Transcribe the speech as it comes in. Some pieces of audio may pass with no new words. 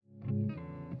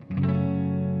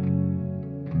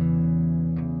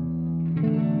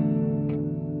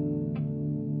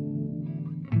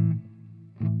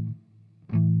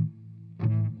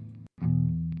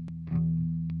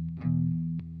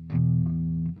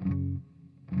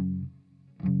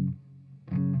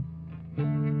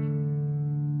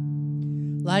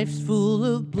Life's full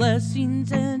of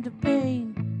blessings and of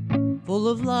pain, full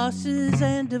of losses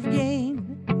and of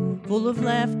gain, full of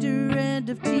laughter and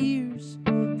of tears,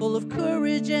 full of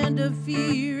courage and of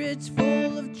fear. It's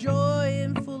full of joy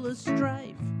and full of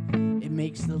strife. It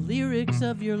makes the lyrics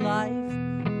of your life.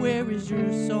 Where is your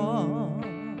song?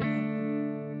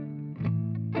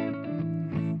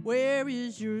 Where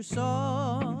is your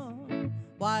song?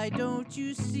 Why don't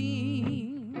you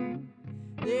sing?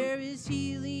 There is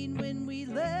healing when we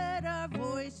let our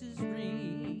voices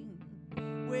ring.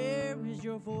 Where is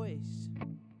your voice?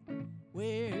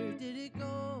 Where did it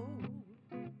go?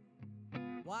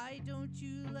 Why don't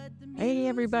you let the music... Hey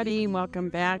everybody, welcome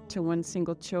back to One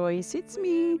Single Choice. It's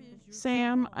me,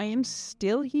 Sam. I am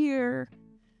still here.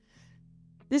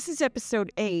 This is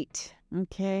episode 8,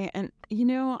 okay? And you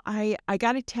know, I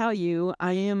got to tell you,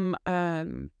 I am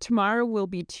tomorrow will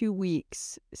be 2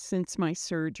 weeks since my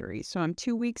surgery. So I'm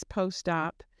 2 weeks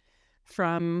post-op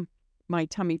from my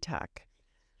tummy tuck.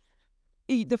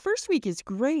 The first week is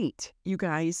great, you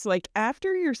guys. Like,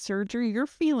 after your surgery, you're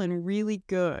feeling really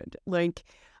good. Like,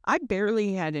 I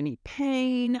barely had any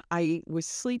pain. I was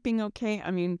sleeping okay.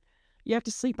 I mean, you have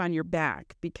to sleep on your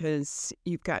back because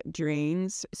you've got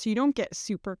drains, so you don't get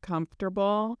super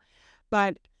comfortable.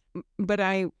 But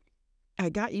I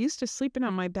got used to sleeping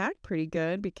on my back pretty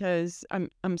good because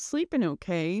I'm sleeping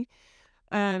okay.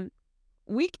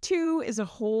 Week 2 is a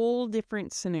whole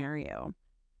different scenario.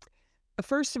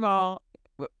 First of all,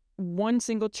 one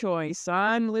single choice.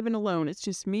 I'm living alone. It's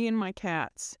just me and my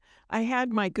cats. I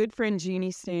had my good friend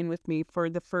Jeannie staying with me for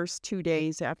the first 2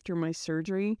 days after my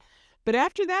surgery. But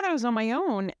after that, I was on my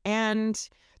own. And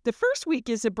the first week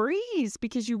is a breeze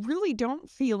because you really don't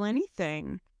feel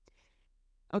anything.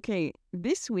 Okay,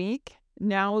 this week,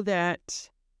 now that,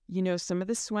 you know, some of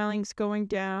the swelling's going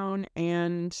down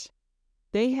and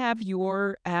they have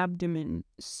your abdomen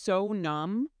so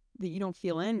numb that you don't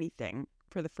feel anything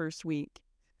for the first week.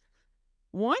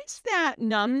 Once that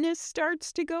numbness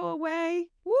starts to go away,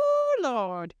 woo,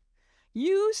 Lord,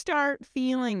 you start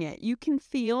feeling it. You can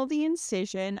feel the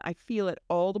incision. I feel it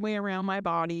all the way around my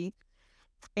body.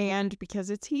 And because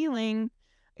it's healing,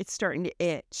 it's starting to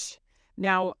itch.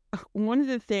 Now, one of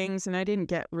the things, and I didn't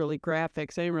get really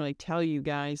graphics, I didn't really tell you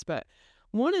guys, but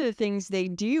one of the things they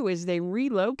do is they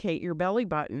relocate your belly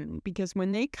button, because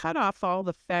when they cut off all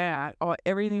the fat,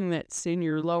 everything that's in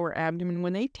your lower abdomen,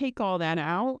 when they take all that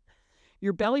out,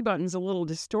 your belly button's a little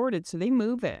distorted, so they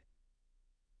move it.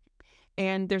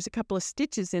 And there's a couple of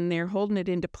stitches in there holding it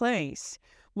into place.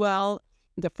 Well,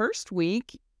 the first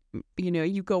week, you know,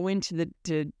 you go into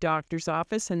the doctor's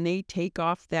office and they take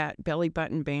off that belly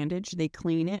button bandage. They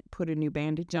clean it, put a new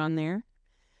bandage on there.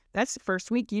 That's the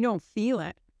first week. You don't feel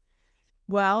it.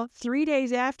 Well, 3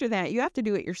 days after that, you have to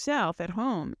do it yourself at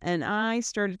home. And I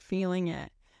started feeling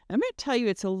it. I'm going to tell you,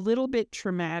 it's a little bit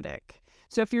traumatic.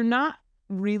 So if you're not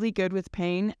really good with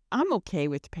pain, I'm okay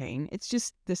with pain. It's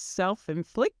just the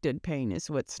self-inflicted pain is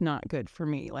what's not good for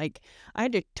me. Like, I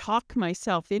had to talk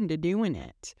myself into doing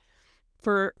it.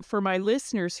 For my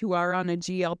listeners who are on a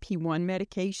GLP-1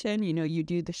 medication, you know, you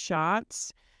do the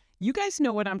shots. You guys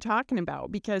know what I'm talking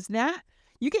about, because that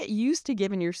you get used to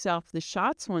giving yourself the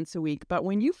shots once a week. But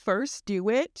when you first do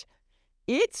it,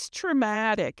 it's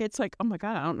traumatic. It's like, oh my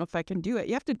God, I don't know if I can do it.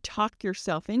 You have to talk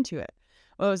yourself into it.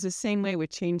 Well, it was the same way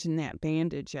with changing that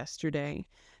bandage yesterday.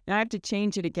 Now I have to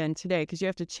change it again today because you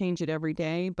have to change it every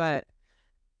day. But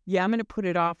yeah, I'm going to put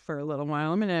it off for a little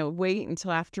while. I'm going to wait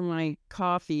until after my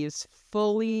coffee is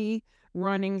fully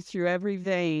running through every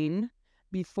vein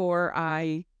before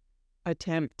I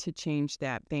attempt to change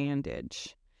that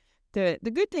bandage. The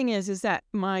good thing is that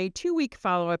my 2-week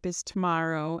follow-up is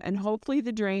tomorrow, and hopefully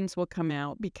the drains will come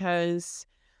out, because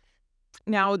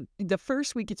now the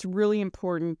first week it's really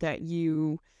important that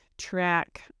you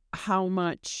track how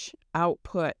much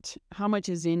output, how much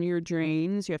is in your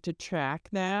drains. You have to track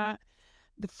that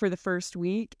for the first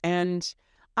week. And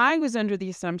I was under the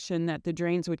assumption that the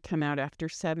drains would come out after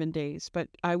 7 days, but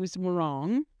I was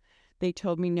wrong. They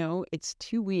told me, no, it's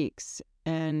 2 weeks.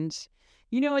 And,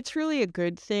 you know, it's really a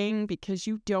good thing, because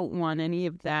you don't want any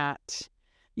of that.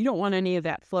 You don't want any of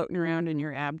that floating around in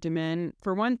your abdomen.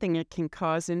 For one thing, it can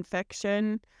cause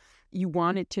infection. You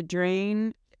want it to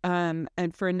drain. And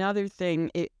for another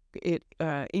thing, it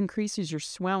increases your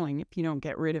swelling if you don't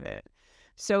get rid of it.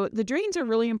 So the drains are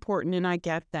really important, and I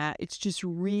get that. It's just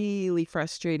really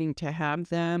frustrating to have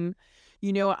them.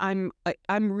 You know, I'm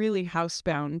really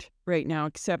housebound right now,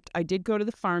 except I did go to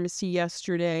the pharmacy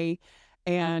yesterday,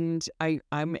 and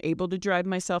I'm able to drive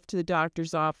myself to the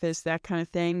doctor's office, that kind of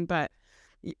thing. But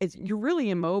you're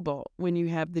really immobile when you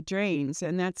have the drains,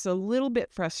 and that's a little bit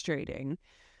frustrating.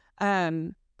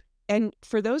 And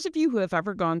for those of you who have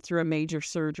ever gone through a major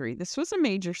surgery, this was a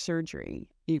major surgery,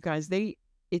 you guys.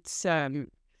 It's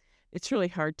really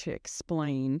hard to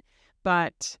explain,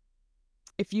 but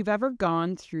if you've ever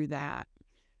gone through that,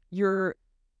 you're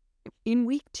in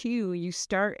week 2, you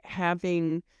start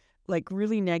having like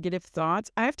really negative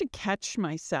thoughts. I have to catch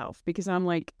myself because I'm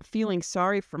like feeling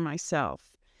sorry for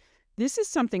myself. This is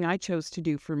something I chose to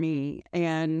do for me,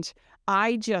 and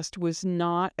I just was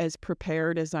not as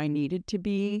prepared as I needed to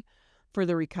be for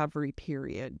the recovery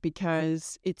period,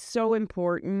 because it's so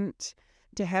important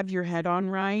to have your head on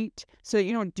right so that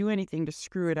you don't do anything to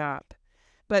screw it up.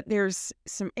 But there's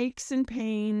some aches and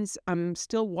pains. I'm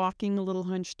still walking a little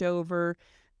hunched over.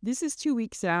 This is 2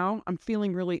 weeks out. I'm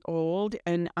feeling really old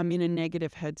and I'm in a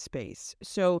negative headspace.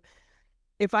 So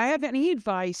if I have any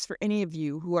advice for any of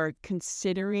you who are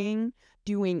considering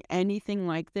doing anything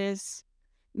like this,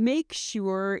 make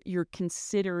sure you're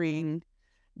considering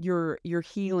your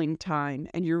healing time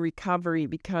and your recovery,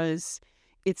 because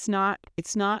it's not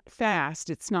fast.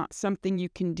 It's not something you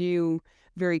can do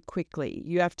very quickly.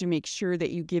 You have to make sure that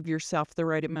you give yourself the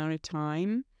right amount of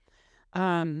time.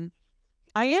 I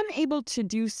am able to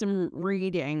do some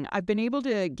reading. I've been able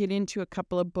to get into a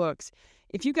couple of books.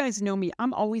 If you guys know me,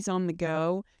 I'm always on the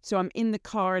go. So I'm in the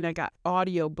car and I got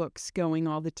audiobooks going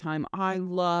all the time. I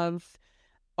love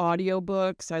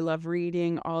audiobooks. I love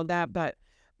reading, all that. But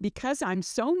because I'm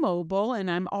so mobile and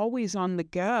I'm always on the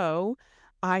go,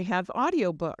 I have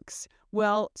audiobooks.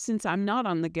 Well, since I'm not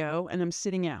on the go and I'm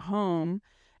sitting at home,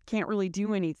 can't really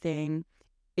do anything,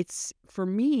 for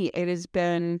me, it has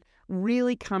been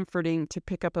really comforting to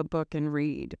pick up a book and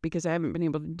read, because I haven't been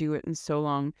able to do it in so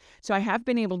long. So I have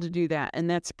been able to do that, and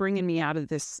that's bringing me out of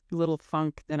this little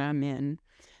funk that I'm in.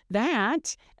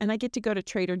 That, and I get to go to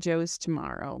Trader Joe's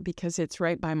tomorrow because it's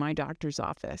right by my doctor's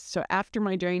office. So after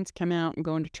my drains come out, I'm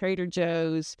going to Trader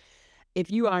Joe's. If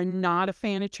you are not a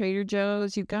fan of Trader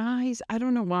Joe's, you guys, I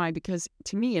don't know why, because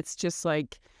to me, it's just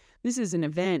like, this is an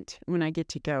event when I get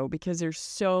to go, because there's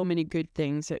so many good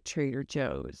things at Trader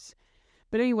Joe's.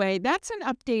 But anyway, that's an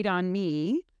update on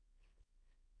me.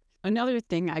 Another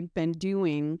thing I've been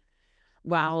doing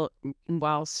while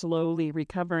slowly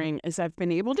recovering is I've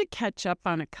been able to catch up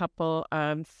on a couple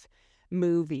of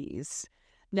movies.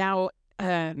 Now,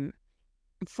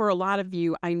 for a lot of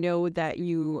you, I know that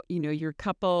you're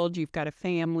coupled, you've got a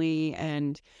family,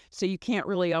 and so you can't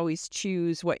really always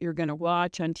choose what you're going to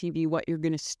watch on TV, what you're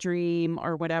going to stream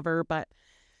or whatever. But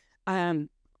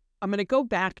I'm going to go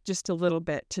back just a little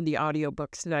bit to the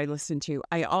audiobooks that I listen to.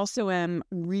 I also am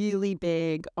really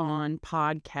big on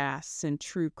podcasts and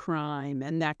true crime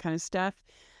and that kind of stuff.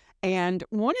 And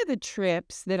one of the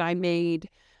trips that I made,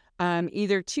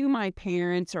 either to my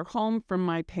parents or home from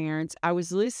my parents, I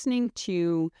was listening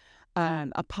to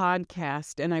a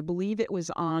podcast, and I believe it was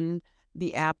on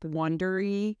the app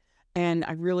Wondery. And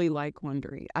I really like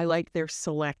Wondery. I like their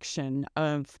selection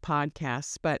of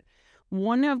podcasts. But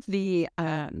one of the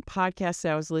podcasts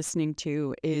I was listening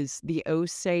to is the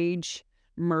Osage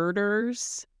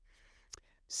Murders.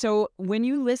 So when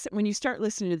you start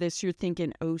listening to this, you're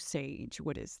thinking, Osage,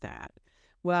 what is that?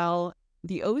 Well,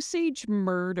 the Osage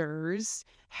Murders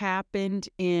happened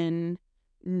in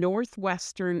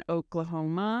northwestern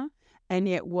Oklahoma, and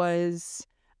it was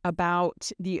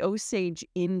about the Osage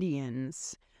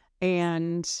Indians.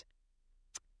 And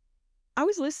I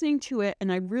was listening to it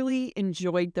and I really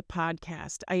enjoyed the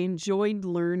podcast. I enjoyed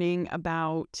learning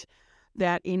about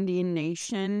that Indian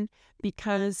nation,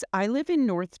 because I live in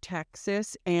North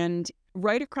Texas, and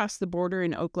right across the border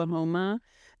in Oklahoma,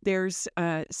 there's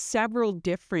several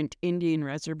different Indian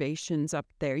reservations up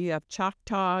there. You have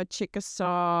Choctaw,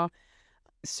 Chickasaw,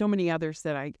 so many others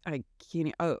that I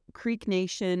can't. Creek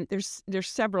Nation. There's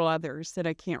several others that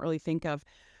I can't really think of.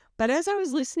 But as I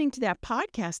was listening to that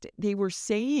podcast, they were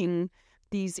saying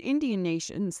these Indian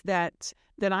nations that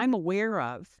I'm aware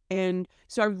of. And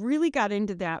so I really got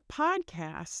into that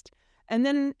podcast. And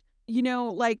then,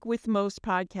 like with most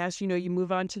podcasts, you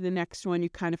move on to the next one, you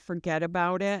kind of forget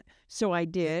about it. So I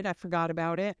did. I forgot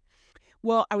about it.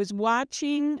 Well, I was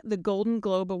watching the Golden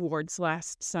Globe Awards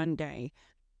last Sunday.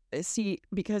 See,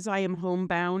 because I am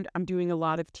homebound, I'm doing a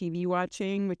lot of TV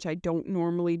watching, which I don't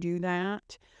normally do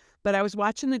that. But I was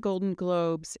watching the Golden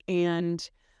Globes, and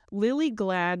Lily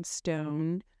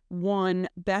Gladstone won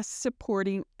Best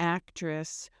Supporting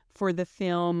Actress for the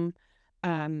film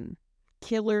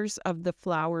Killers of the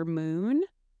Flower Moon.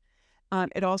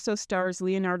 It also stars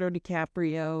Leonardo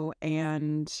DiCaprio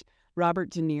and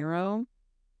Robert De Niro.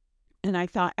 And I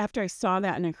thought, after I saw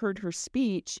that and I heard her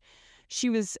speech,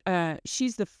 she's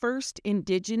the first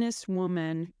Indigenous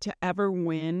woman to ever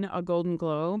win a Golden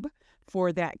Globe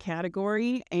for that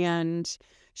category. And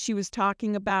she was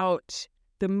talking about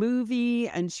the movie,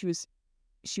 and she was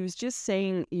just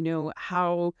saying,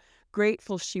 how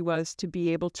grateful she was to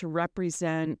be able to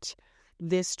represent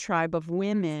this tribe of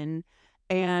women.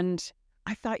 And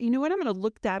I thought, you know what, I'm going to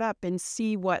look that up and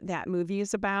see what that movie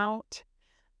is about.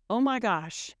 Oh my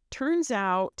gosh. Turns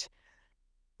out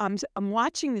I'm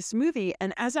watching this movie,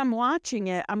 and as I'm watching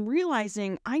it, I'm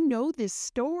realizing I know this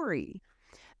story.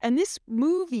 And this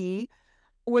movie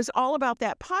was all about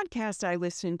that podcast I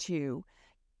listened to.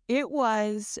 It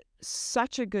was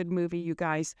such a good movie, you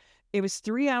guys. It was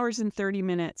 3 hours and 30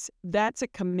 minutes. That's a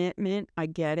commitment. I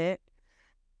get it.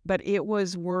 But it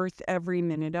was worth every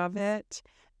minute of it.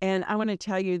 And I want to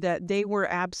tell you that they were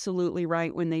absolutely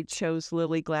right when they chose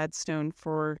Lily Gladstone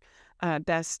for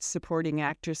Best Supporting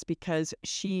Actress, because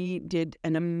she did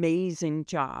an amazing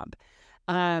job.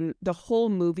 The whole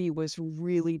movie was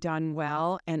really done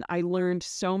well, and I learned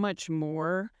so much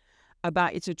more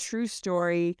about, it's a true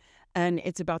story, and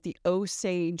it's about the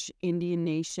Osage Indian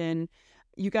Nation.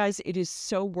 You guys, it is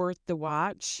so worth the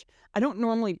watch. I don't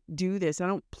normally do this. I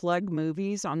don't plug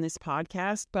movies on this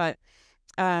podcast, but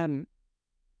I'm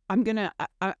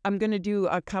gonna do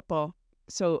a couple.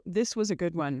 So this was a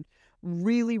good one.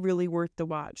 Really, really worth the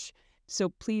watch. So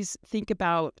please think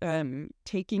about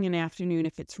taking an afternoon.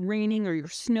 If it's raining or you're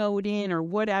snowed in or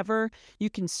whatever, you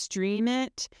can stream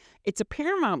it. It's a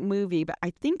Paramount movie, but I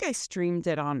think I streamed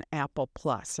it on Apple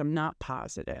Plus. I'm not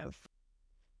positive.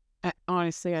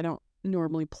 Honestly, I don't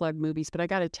normally plug movies, but I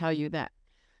got to tell you that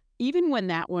even when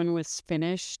that one was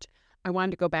finished, I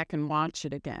wanted to go back and watch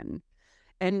it again.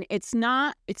 And it's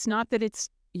not that it's,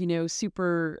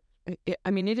 super,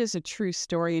 it is a true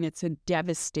story, and it's a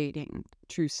devastating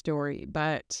true story,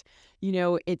 but,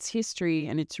 it's history,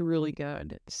 and it's really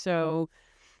good. So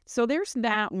there's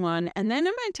that one. And then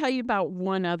I'm going to tell you about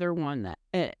one other one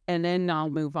and then I'll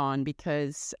move on,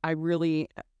 because I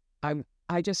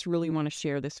just really want to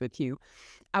share this with you.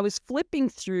 I was flipping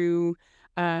through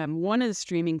one of the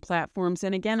streaming platforms,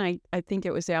 and again, I think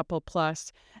it was Apple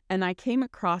Plus, and I came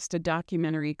across a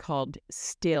documentary called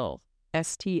Still,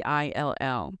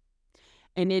 Still,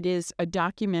 and it is a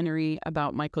documentary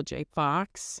about Michael J.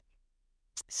 Fox,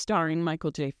 starring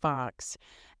Michael J. Fox.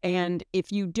 And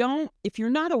if you're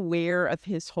not aware of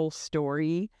his whole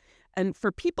story, and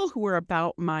for people who are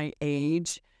about my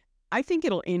age, I think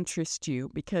it'll interest you,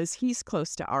 because he's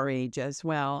close to our age as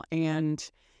well.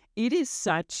 And it is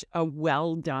such a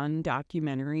well done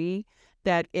documentary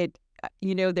that it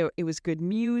was good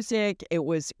music. It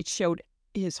showed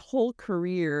his whole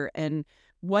career and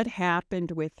what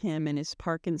happened with him and his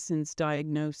Parkinson's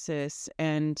diagnosis.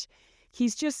 And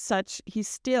he's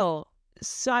still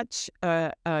such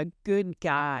a good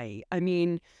guy. I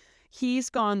mean, he's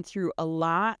gone through a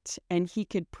lot, and he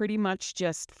could pretty much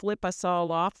just flip us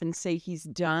all off and say he's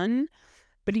done,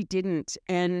 but he didn't.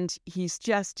 And he's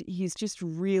just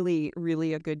really,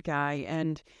 really a good guy.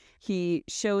 And he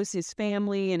shows his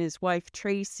family and his wife,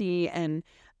 Tracy, and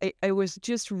it was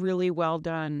just really well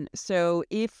done. So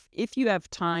if you have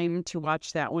time to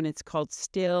watch that one, it's called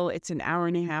Still. It's an hour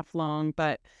and a half long,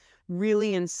 but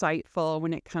really insightful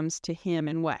when it comes to him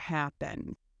and what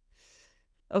happened.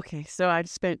 Okay, so I've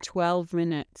spent 12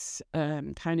 minutes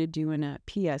kind of doing a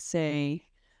PSA,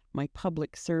 my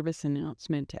public service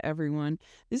announcement to everyone.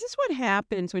 This is what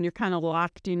happens when you're kind of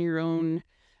locked in your own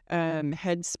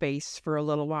headspace for a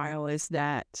little while, is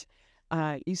that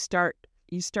you start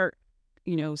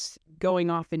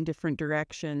going off in different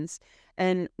directions.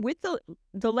 And with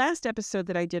the last episode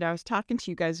that I did, I was talking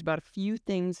to you guys about a few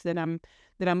things that I'm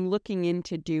looking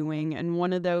into doing, and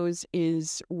one of those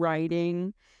is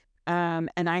writing.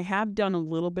 And I have done a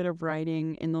little bit of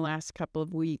writing in the last couple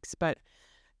of weeks, but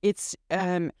it's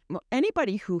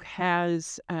anybody who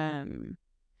has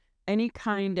any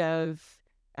kind of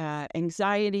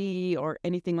anxiety or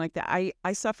anything like that.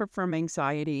 I suffer from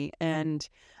anxiety, and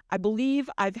I believe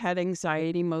I've had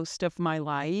anxiety most of my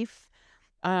life.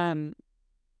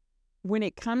 When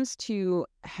it comes to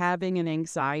having an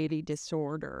anxiety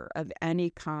disorder of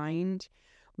any kind,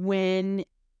 when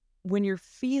you're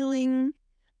feeling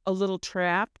a little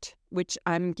trapped, which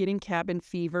I'm getting cabin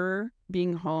fever,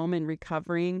 being home and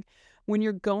recovering, when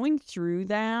you're going through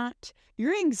that,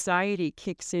 your anxiety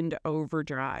kicks into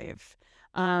overdrive.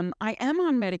 I am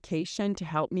on medication to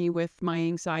help me with my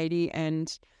anxiety,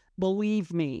 and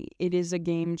believe me, it is a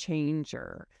game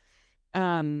changer.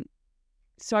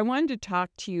 So I wanted to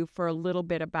talk to you for a little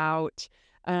bit about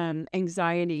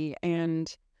anxiety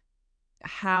and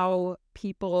how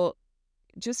people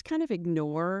just kind of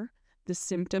ignore the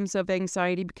symptoms of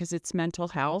anxiety because it's mental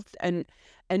health. And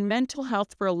mental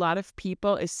health for a lot of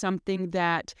people is something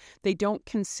that they don't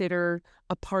consider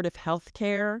a part of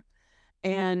healthcare.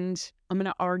 And I'm going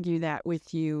to argue that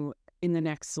with you in the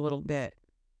next little bit.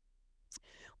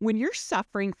 When you're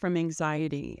suffering from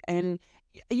anxiety, and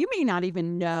you may not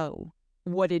even know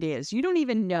what it is, you don't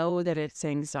even know that it's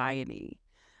anxiety.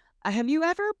 Have you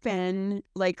ever been,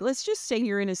 like, let's just say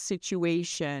you're in a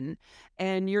situation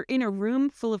and you're in a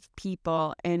room full of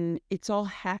people and it's all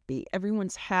happy.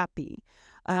 Everyone's happy.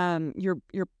 You're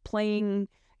playing,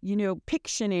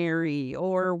 Pictionary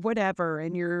or whatever,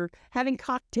 and you're having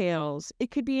cocktails. It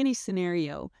could be any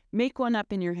scenario. Make one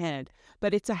up in your head,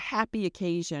 but it's a happy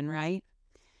occasion, right?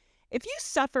 If you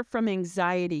suffer from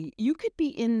anxiety, you could be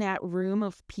in that room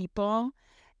of people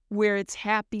where it's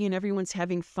happy and everyone's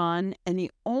having fun, and the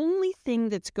only thing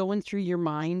that's going through your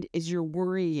mind is you're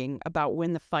worrying about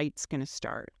when the fight's going to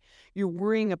start. You're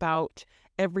worrying about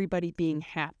everybody being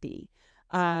happy.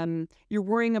 You're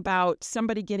worrying about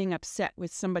somebody getting upset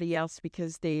with somebody else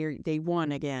because they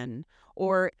won again.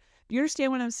 Or, do you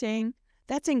understand what I'm saying?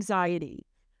 That's anxiety.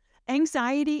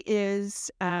 Anxiety is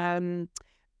having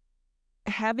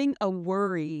a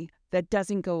worry that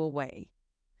doesn't go away.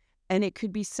 And it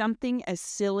could be something as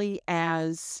silly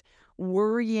as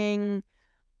worrying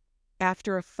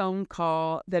after a phone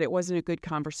call that it wasn't a good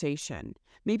conversation.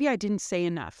 Maybe I didn't say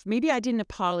enough. Maybe I didn't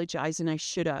apologize and I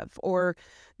should have. Or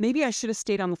maybe I should have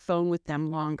stayed on the phone with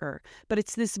them longer. But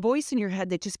it's this voice in your head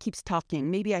that just keeps talking.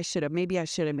 Maybe I should have. Maybe I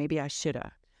should have. Maybe I should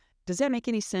have. Does that make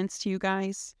any sense to you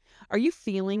guys? Are you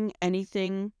feeling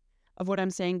anything of what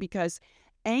I'm saying? Because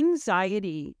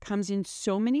anxiety comes in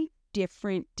so many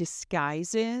different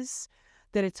disguises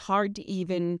that it's hard to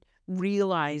even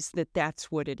realize that that's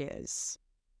what it is.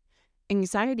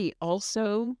 Anxiety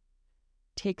also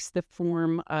takes the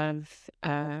form of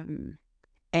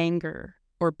anger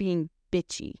or being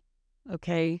bitchy,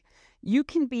 okay? You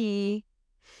can be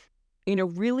in a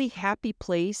really happy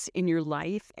place in your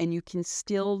life and you can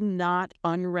still not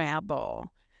unravel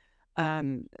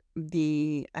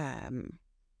the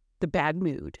bad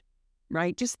mood.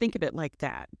 Right? Just think of it like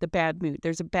that. The bad mood.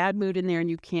 There's a bad mood in there and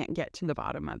you can't get to the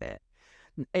bottom of it.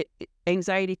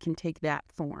 Anxiety can take that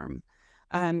form.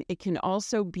 It can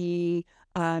also be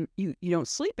you don't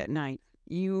sleep at night.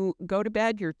 You go to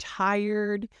bed, you're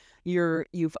tired,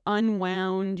 you've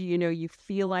unwound, you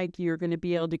feel like you're going to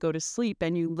be able to go to sleep,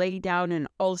 and you lay down and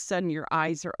all of a sudden your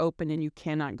eyes are open and you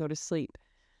cannot go to sleep.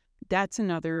 That's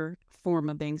another form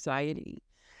of anxiety.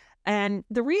 And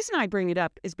the reason I bring it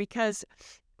up is because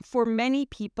for many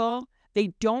people, they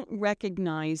don't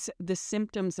recognize the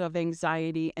symptoms of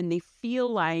anxiety and they feel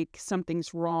like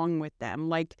something's wrong with them.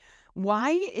 Like,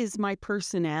 why is my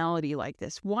personality like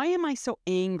this? Why am I so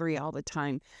angry all the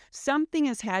time? Something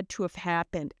has had to have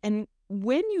happened. And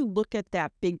when you look at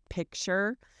that big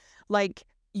picture, like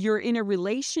you're in a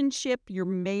relationship, you're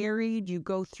married, you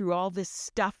go through all this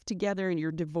stuff together and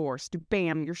you're divorced.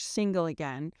 Bam, you're single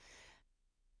again.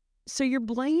 So you're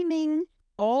blaming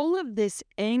all of this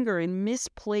anger and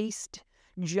misplaced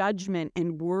judgment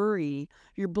and worry,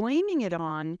 you're blaming it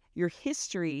on your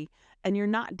history and you're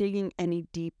not digging any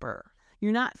deeper.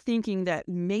 You're not thinking that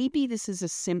maybe this is a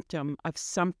symptom of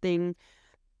something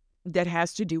that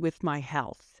has to do with my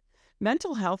health.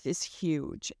 Mental health is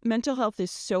huge. Mental health is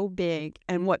so big.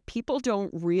 And what people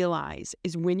don't realize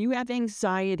is when you have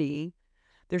anxiety,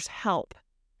 there's help.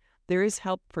 There is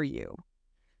help for you.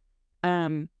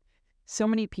 So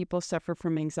many people suffer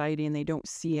from anxiety and they don't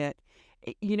see it.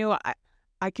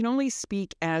 I can only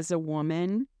speak as a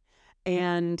woman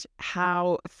and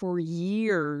how for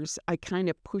years I kind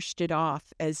of pushed it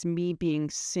off as me being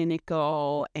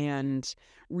cynical and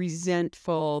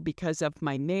resentful because of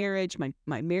my marriage.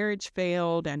 My marriage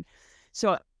failed. And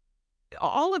so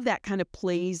all of that kind of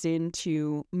plays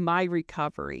into my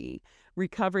recovering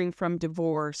from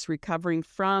divorce, recovering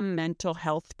from mental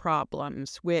health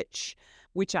problems, which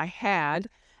I had,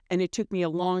 and it took me a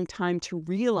long time to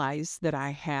realize that I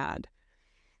had.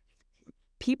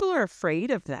 People are afraid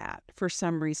of that for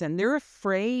some reason. They're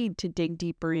afraid to dig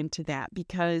deeper into that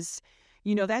because,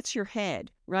 that's your head,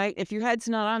 right? If your head's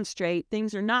not on straight,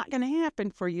 things are not going to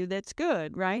happen for you. That's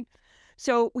good, right?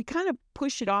 So we kind of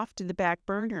push it off to the back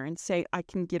burner and say, I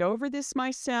can get over this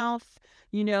myself.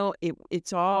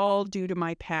 It's all due to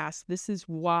my past. This is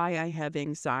why I have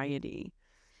anxiety.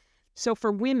 So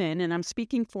for women, and I'm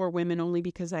speaking for women only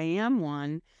because I am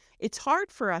one, it's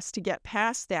hard for us to get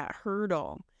past that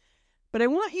hurdle. But I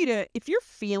want you to, if you're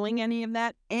feeling any of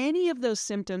that, any of those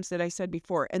symptoms that I said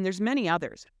before, and there's many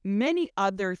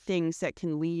other things that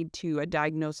can lead to a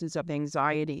diagnosis of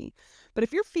anxiety. But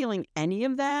if you're feeling any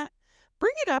of that,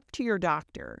 bring it up to your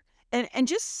doctor and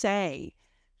just say,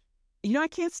 I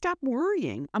can't stop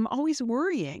worrying. I'm always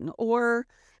worrying. Or,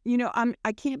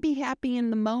 I can't be happy in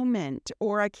the moment,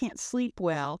 or I can't sleep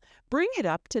well. Bring it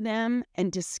up to them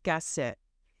and discuss it.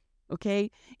 Okay.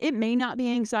 It may not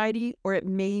be anxiety, or it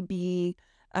may be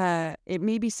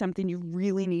something you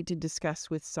really need to discuss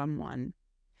with someone.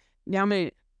 Now I'm going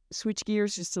to switch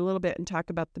gears just a little bit and talk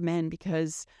about the men,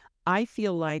 because I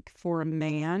feel like for a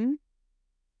man,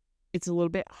 it's a little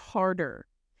bit harder,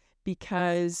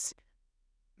 because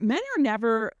men are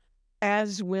never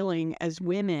as willing as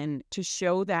women to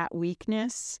show that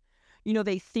weakness.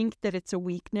 They think that it's a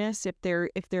weakness if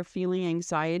they're feeling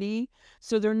anxiety.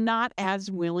 So they're not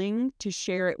as willing to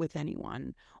share it with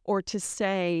anyone, or to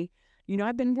say,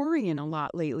 I've been worrying a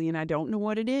lot lately and I don't know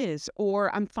what it is,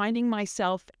 or I'm finding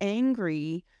myself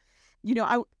angry.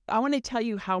 I want to tell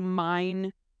you how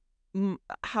my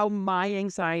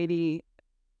anxiety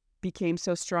became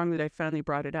so strong that I finally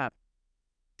brought it up.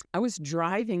 I was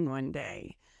driving one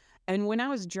day, and when I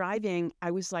was driving,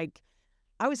 I was like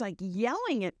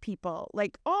yelling at people,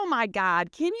 like, "Oh my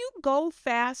God, can you go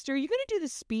faster? You're going to do the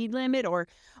speed limit," or,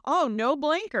 "Oh, no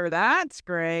blinker. That's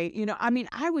great."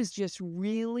 I was just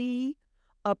really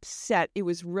upset. It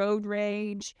was road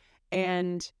rage.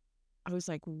 And I was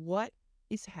like, what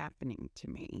is happening to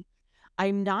me?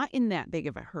 I'm not in that big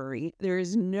of a hurry. There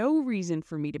is no reason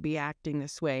for me to be acting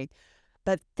this way.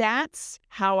 But that's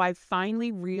how I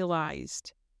finally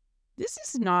realized this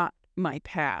is not my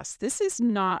past. This is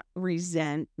not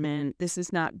resentment. This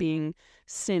is not being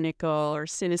cynical or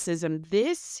cynicism.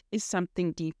 This is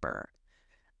something deeper.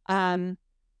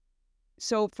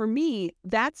 So for me,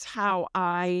 that's how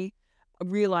I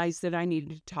realized that I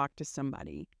needed to talk to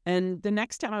somebody. And the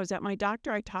next time I was at my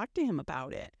doctor, I talked to him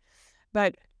about it.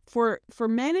 But for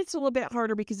men, it's a little bit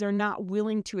harder because they're not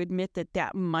willing to admit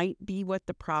that might be what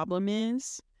the problem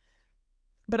is.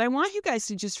 But I want you guys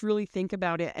to just really think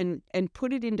about it and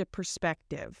put it into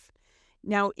perspective.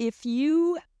 Now, if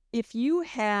you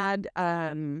had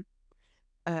a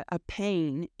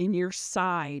pain in your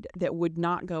side that would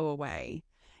not go away,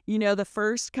 the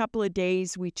first couple of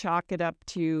days we chalk it up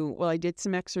to, well, I did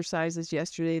some exercises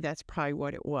yesterday. That's probably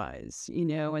what it was,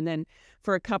 and then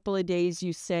for a couple of days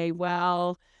you say,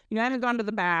 well, I haven't gone to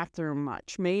the bathroom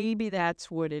much. Maybe that's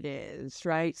what it is,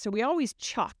 right? So we always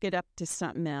chalk it up to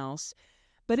something else.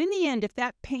 But in the end, if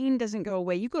that pain doesn't go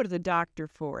away, you go to the doctor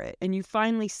for it, and you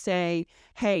finally say,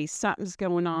 hey, something's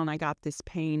going on. I got this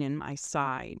pain in my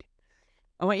side.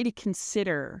 I want you to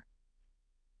consider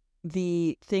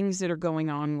the things that are going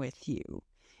on with you.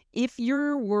 If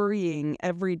you're worrying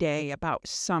every day about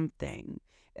something,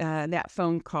 that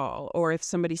phone call, or if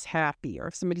somebody's happy, or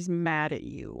if somebody's mad at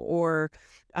you, or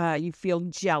you feel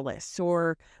jealous,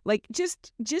 or like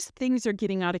just things are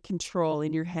getting out of control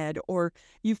in your head, or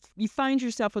you find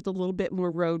yourself with a little bit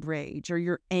more road rage, or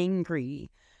you're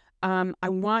angry, I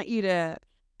want you to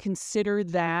consider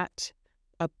that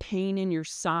a pain in your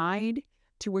side,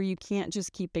 to where you can't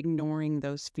just keep ignoring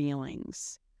those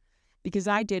feelings. Because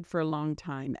I did for a long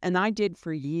time, and I did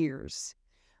for years.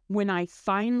 When I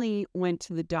finally went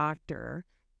to the doctor,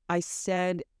 I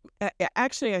said,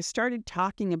 actually, I started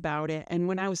talking about it. And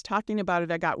when I was talking about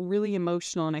it, I got really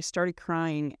emotional and I started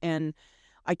crying. And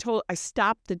I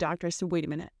stopped the doctor. I said, wait a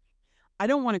minute. I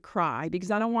don't want to cry,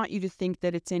 because I don't want you to think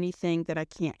that it's anything that I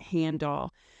can't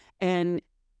handle. And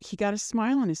he got a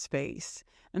smile on his face.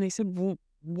 And I said, well,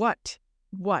 what?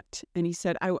 And he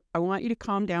said, I want you to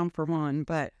calm down for one,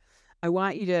 but I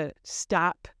want you to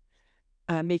stop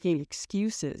making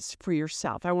excuses for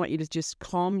yourself. I want you to just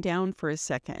calm down for a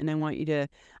second, and I want you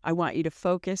to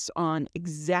focus on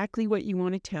exactly what you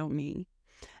want to tell me,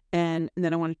 and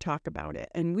then I want to talk about it.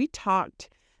 And we talked.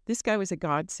 This guy was a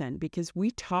godsend, because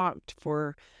we talked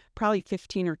for probably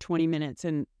 15 or 20 minutes,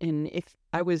 and if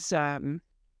I was in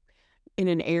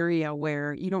an area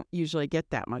where you don't usually get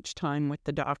that much time with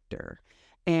the doctor.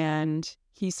 And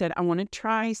he said, I want to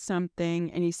try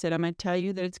something. And he said, I'm going to tell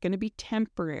you that it's going to be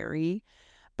temporary,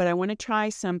 but I want to try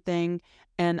something,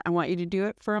 and I want you to do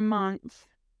it for a month,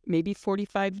 maybe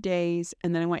 45 days.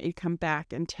 And then I want you to come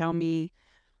back and tell me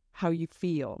how you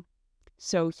feel.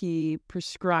 So he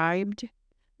prescribed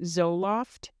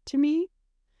Zoloft to me.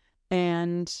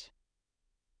 And,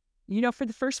 for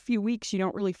the first few weeks, you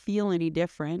don't really feel any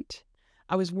different.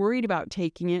 I was worried about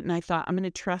taking it, and I thought, I'm going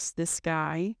to trust this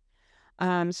guy.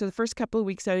 So the first couple of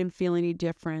weeks, I didn't feel any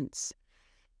difference.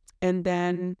 And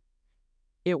then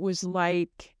it was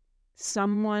like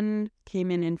someone came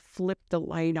in and flipped the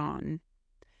light on.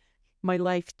 My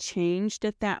life changed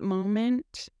at that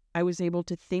moment. I was able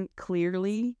to think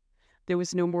clearly. There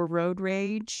was no more road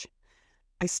rage.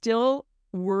 I still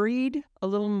worried a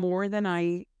little more than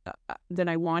I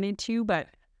wanted to, but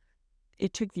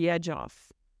it took the edge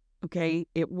off. Okay,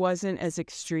 it wasn't as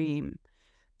extreme.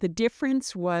 The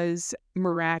difference was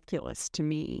miraculous to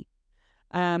me.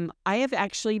 I have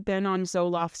actually been on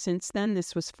Zoloft since then.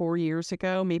 This was 4 years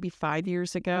ago, maybe 5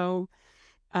 years ago.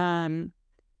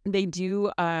 They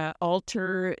do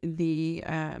alter the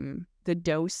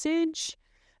dosage,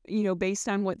 based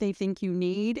on what they think you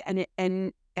need, and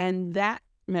that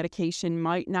medication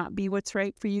might not be what's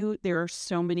right for you. There are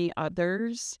so many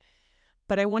others.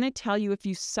 But I want to tell you, if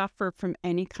you suffer from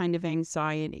any kind of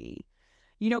anxiety,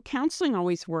 counseling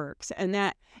always works, and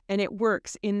it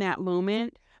works in that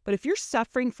moment. But if you're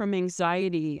suffering from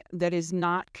anxiety that is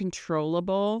not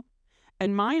controllable,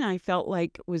 and mine I felt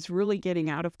like was really getting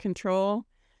out of control,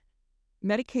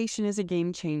 medication is a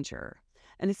game changer.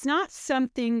 And it's not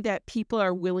something that people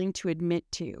are willing to admit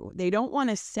to. They don't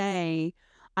want to say,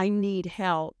 I need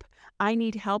help. I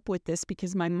need help with this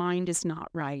because my mind is not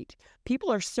right.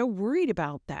 People are so worried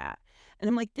about that. And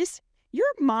I'm like,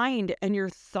 your mind and your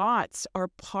thoughts are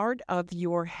part of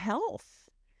your health.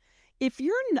 If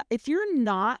you're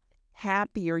not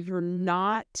happy, or you're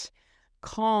not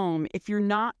calm, if you're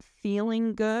not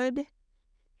feeling good,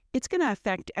 it's going to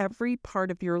affect every part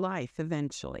of your life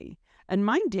eventually. And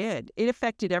mine did. It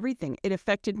affected everything. It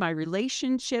affected my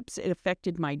relationships. It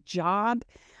affected my job.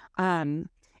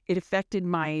 It affected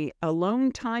my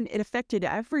alone time. It affected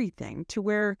everything, to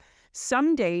where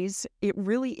some days it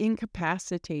really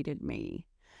incapacitated me.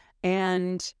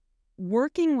 And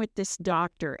working with this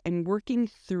doctor and working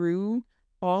through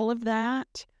all of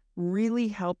that really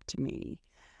helped me.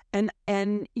 And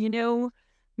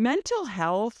mental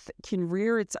health can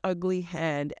rear its ugly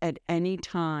head at any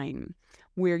time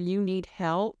where you need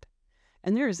help.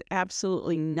 And there is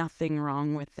absolutely nothing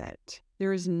wrong with it.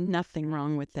 There is nothing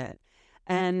wrong with it.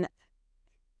 And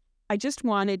I just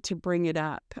wanted to bring it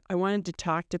up. I wanted to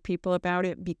talk to people about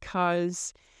it,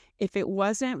 because if it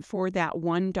wasn't for that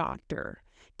one doctor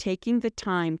taking the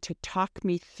time to talk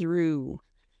me through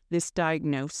this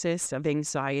diagnosis of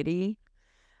anxiety,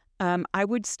 I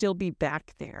would still be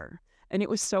back there. And it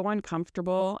was so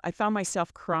uncomfortable. I found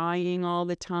myself crying all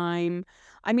the time.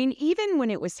 I mean, even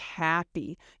when it was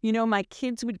happy, my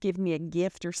kids would give me a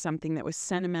gift or something that was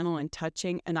sentimental and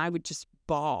touching, and I would just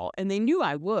bawl. And they knew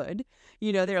I would.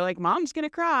 They're like, Mom's going to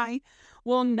cry.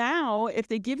 Well, now if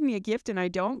they give me a gift and I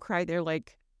don't cry, they're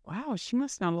like, wow, she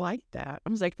must not like that. I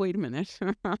was like, wait a minute.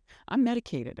 I'm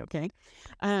medicated, okay?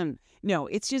 No,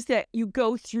 it's just that you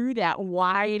go through that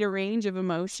wide range of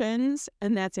emotions,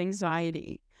 and that's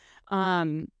anxiety.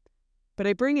 But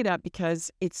I bring it up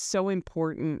because it's so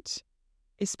important,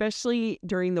 especially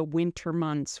during the winter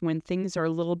months when things are a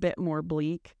little bit more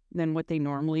bleak than what they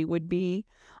normally would be.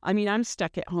 I mean, I'm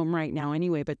stuck at home right now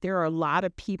anyway, but there are a lot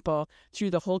of people through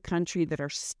the whole country that are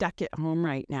stuck at home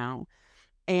right now.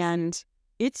 And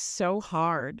it's so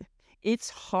hard. It's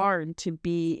hard to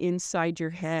be inside your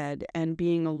head and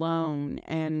being alone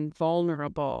and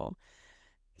vulnerable.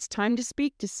 It's time to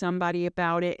speak to somebody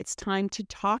about it. It's time to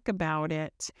talk about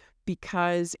it,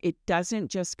 because it doesn't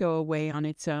just go away on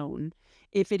its own.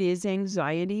 If it is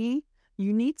anxiety,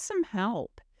 you need some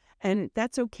help, and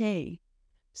that's okay.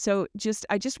 So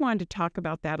I just wanted to talk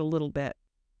about that a little bit.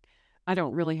 I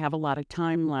don't really have a lot of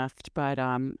time left, but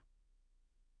I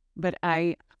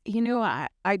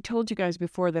told you guys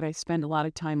before that I spend a lot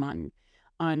of time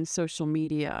on social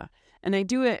media, and I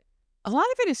do it. A lot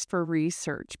of it is for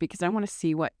research, because I want to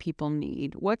see what people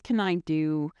need. What can I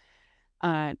do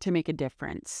to make a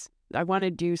difference? I want to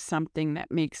do something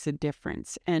that makes a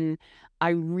difference. And I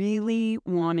really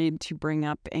wanted to bring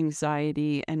up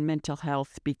anxiety and mental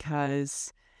health,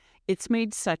 because it's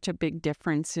made such a big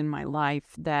difference in my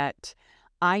life that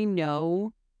I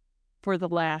know for the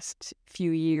last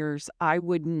few years I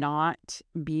would not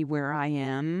be where I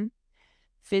am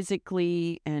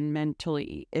physically and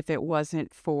mentally if it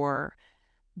wasn't for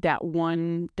that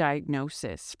one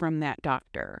diagnosis from that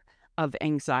doctor of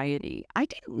anxiety. I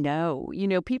didn't know.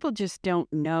 People just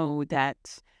don't know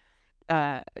that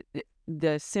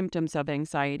the symptoms of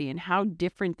anxiety and how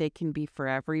different they can be for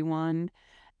everyone.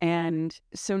 And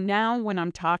so now when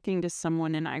I'm talking to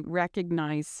someone and I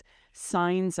recognize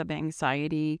signs of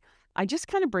anxiety, I just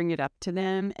kind of bring it up to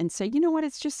them and say, you know what,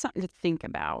 it's just something to think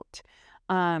about.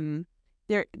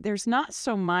 There's not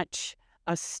so much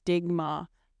a stigma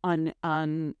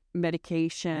on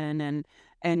medication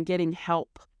and getting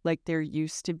help like there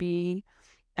used to be.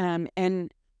 And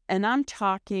I'm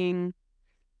talking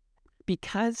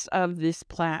because of this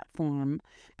platform,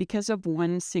 because of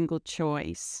One Single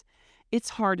Choice. It's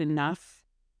hard enough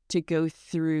to go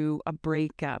through a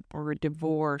breakup or a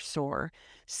divorce or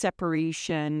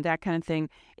separation, that kind of thing.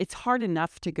 It's hard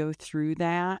enough to go through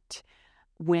that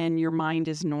when your mind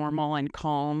is normal and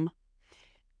calm.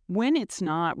 When it's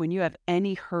not, when you have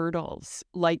any hurdles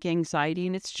like anxiety,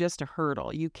 and it's just a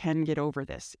hurdle, you can get over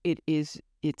this.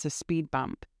 It's a speed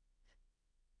bump.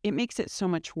 It makes it so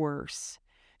much worse.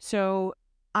 So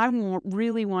I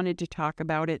really wanted to talk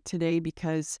about it today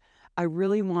because I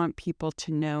really want people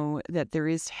to know that there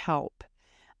is help.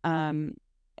 And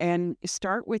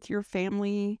start with your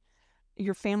family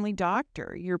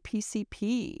doctor, your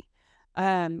PCP.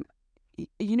 When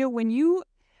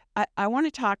I want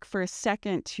to talk for a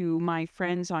second to my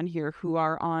friends on here who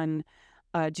are on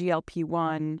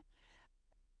GLP-1.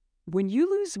 When you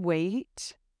lose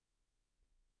weight,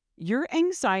 your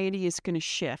anxiety is going to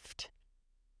shift.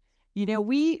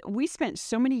 We spent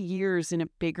so many years in a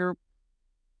bigger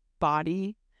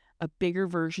body, a bigger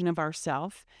version of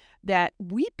ourselves, that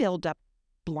we build up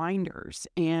blinders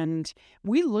and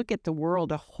we look at the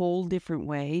world a whole different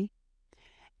way.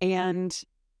 And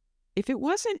if it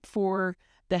wasn't for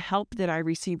the help that I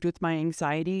received with my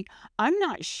anxiety, I'm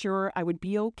not sure I would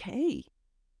be okay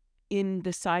in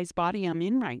the size body I'm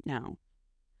in right now.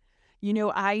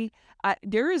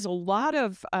 There is a lot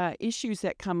of issues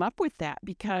that come up with that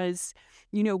because,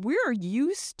 we're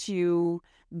used to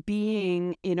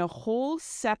being in a whole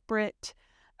separate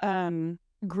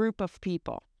group of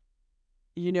people.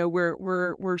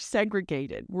 We're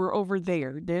segregated. We're over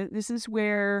there. This is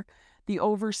where the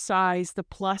oversized, the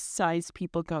plus size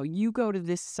people go. You go to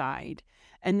this side,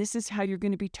 and this is how you're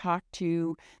going to be talked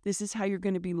to. This is how you're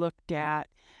going to be looked at.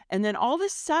 And then all of a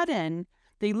sudden,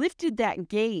 they lifted that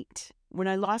gate. When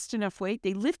I lost enough weight,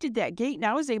 they lifted that gate, and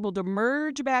I was able to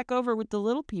merge back over with the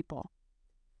little people.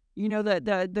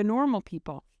 The normal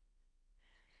people.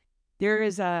 There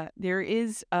is a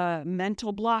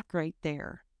mental block right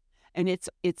there, and it's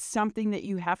something that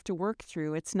you have to work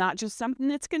through. It's not just something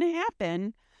that's going to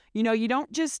happen. You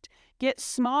don't just get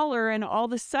smaller and all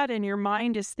of a sudden your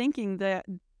mind is thinking that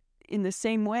in the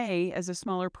same way as a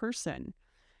smaller person.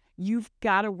 You've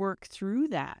got to work through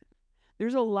that.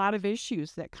 There's a lot of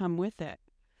issues that come with it.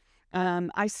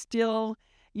 I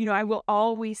will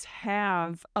always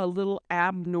have a little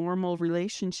abnormal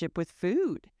relationship with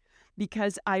food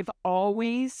because I've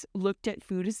always looked at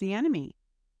food as the enemy,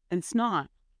 and it's not.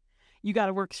 You got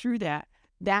to work through that.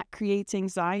 That creates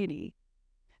anxiety.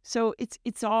 So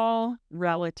it's all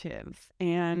relative.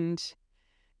 And,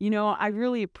 I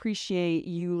really appreciate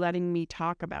you letting me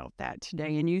talk about that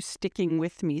today and you sticking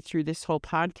with me through this whole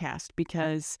podcast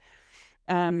because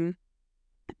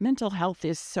mental health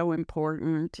is so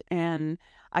important. And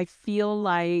I feel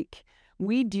like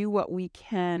we do what we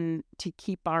can to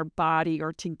keep our body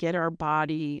or to get our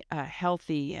body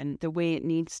healthy and the way it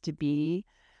needs to be,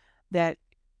 that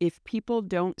if people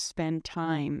don't spend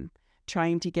time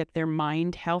trying to get their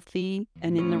mind healthy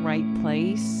and in the right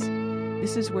place,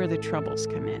 this is where the troubles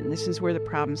come in. This is where the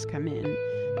problems come in.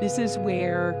 This is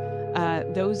where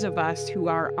those of us who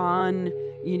are on,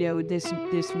 this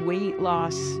weight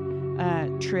loss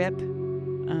trip,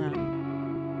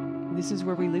 this is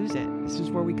where we lose it. This is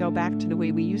where we go back to the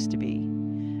way we used to be.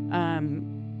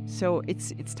 So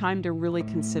it's time to really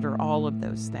consider all of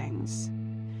those things.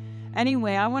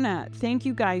 Anyway, I want to thank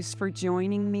you guys for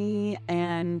joining me.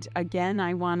 And again,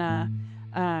 I want to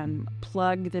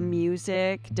plug the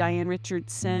music. Diane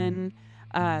Richardson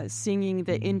singing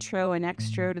the intro and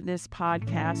extra to this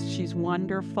podcast. She's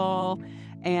wonderful.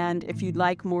 And if you'd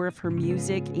like more of her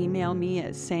music, email me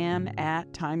at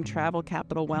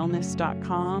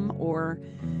sam@timetravelcapitalwellness.com or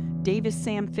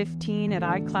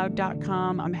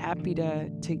davissam15@icloud.com. I'm happy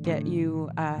to get you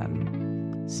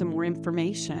some more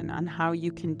information on how you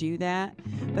can do that.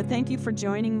 But thank you for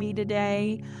joining me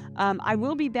today. I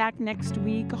will be back next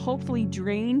week, hopefully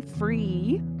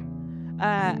drain-free.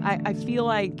 I feel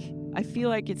like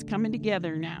it's coming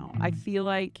together now. I feel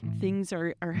like things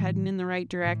are heading in the right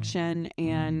direction,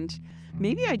 and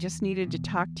maybe I just needed to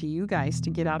talk to you guys to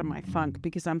get out of my funk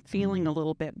because I'm feeling a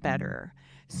little bit better.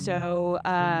 So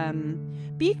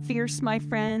be fierce, my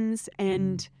friends,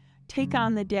 and take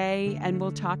on the day, and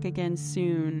we'll talk again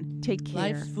soon. Take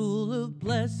care. Life's full of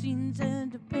blessings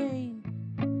and of pain,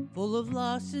 full of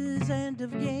losses and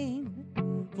of gain,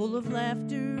 full of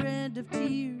laughter and of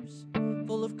tears,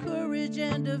 full of courage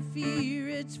and of fear.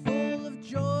 It's full of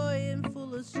joy and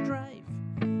full of strife.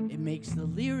 It makes the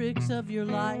lyrics of your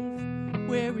life.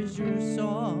 Where is your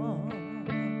song?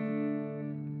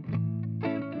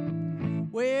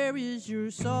 Where is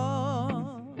your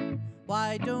song?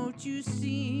 Why don't you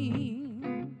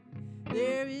sing?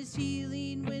 There is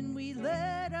healing when we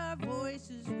let our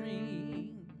voices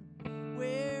ring.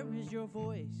 your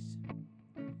voice?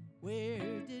 Where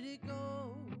did it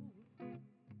go?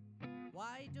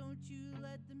 Why don't you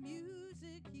let the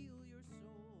music heal